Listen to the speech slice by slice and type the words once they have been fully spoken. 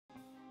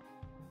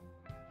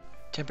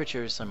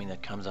Temperature is something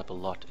that comes up a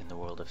lot in the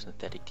world of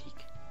synthetic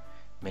teak.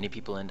 Many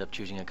people end up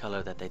choosing a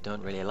color that they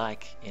don't really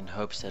like in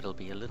hopes that it'll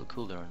be a little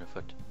cooler on the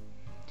foot.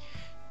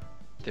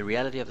 The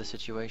reality of the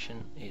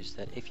situation is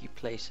that if you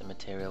place a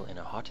material in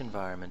a hot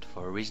environment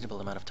for a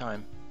reasonable amount of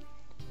time,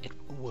 it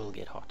will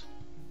get hot.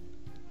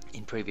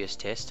 In previous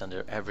tests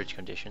under average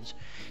conditions,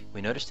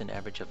 we noticed an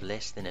average of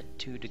less than a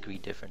 2-degree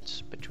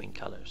difference between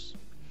colors.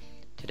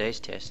 Today's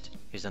test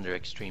is under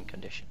extreme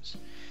conditions.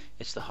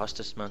 It's the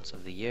hottest months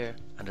of the year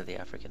under the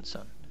African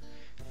sun.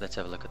 Let's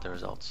have a look at the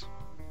results.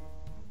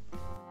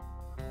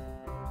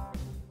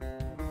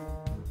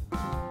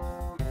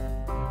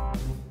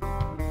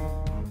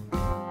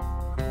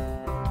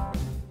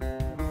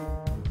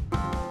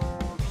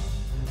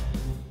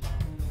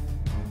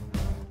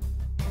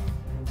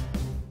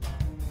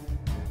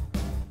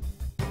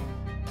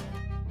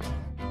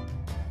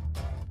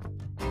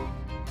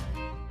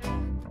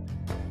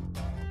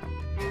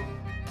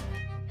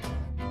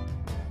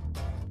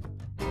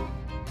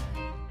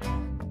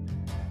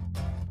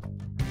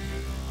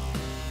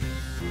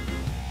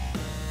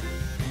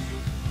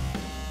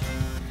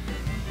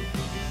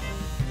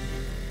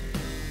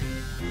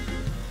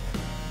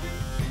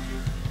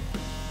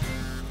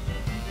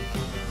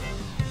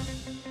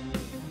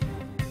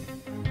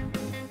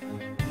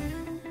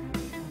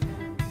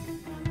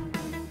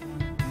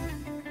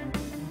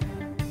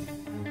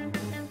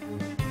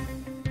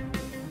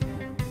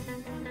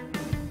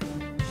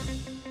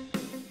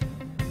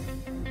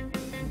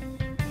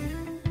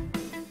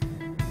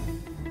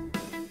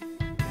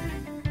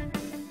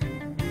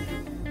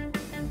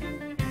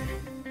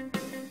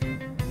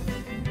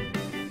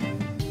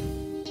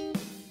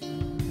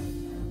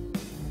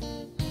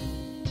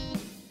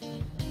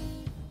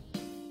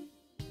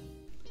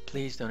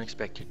 Please don't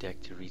expect your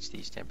deck to reach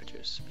these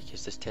temperatures,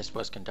 because this test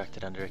was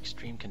conducted under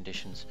extreme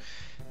conditions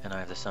and I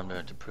have the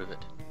sunburn to prove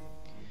it.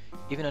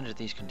 Even under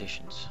these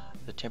conditions,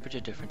 the temperature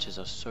differences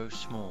are so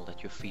small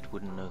that your feet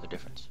wouldn't know the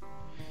difference.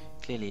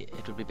 Clearly,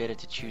 it would be better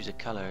to choose a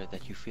color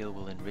that you feel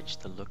will enrich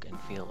the look and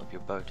feel of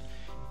your boat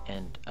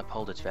and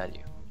uphold its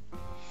value.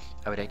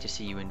 I would hate to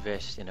see you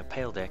invest in a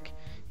pale deck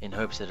in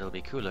hopes that it'll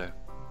be cooler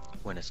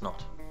when it's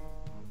not.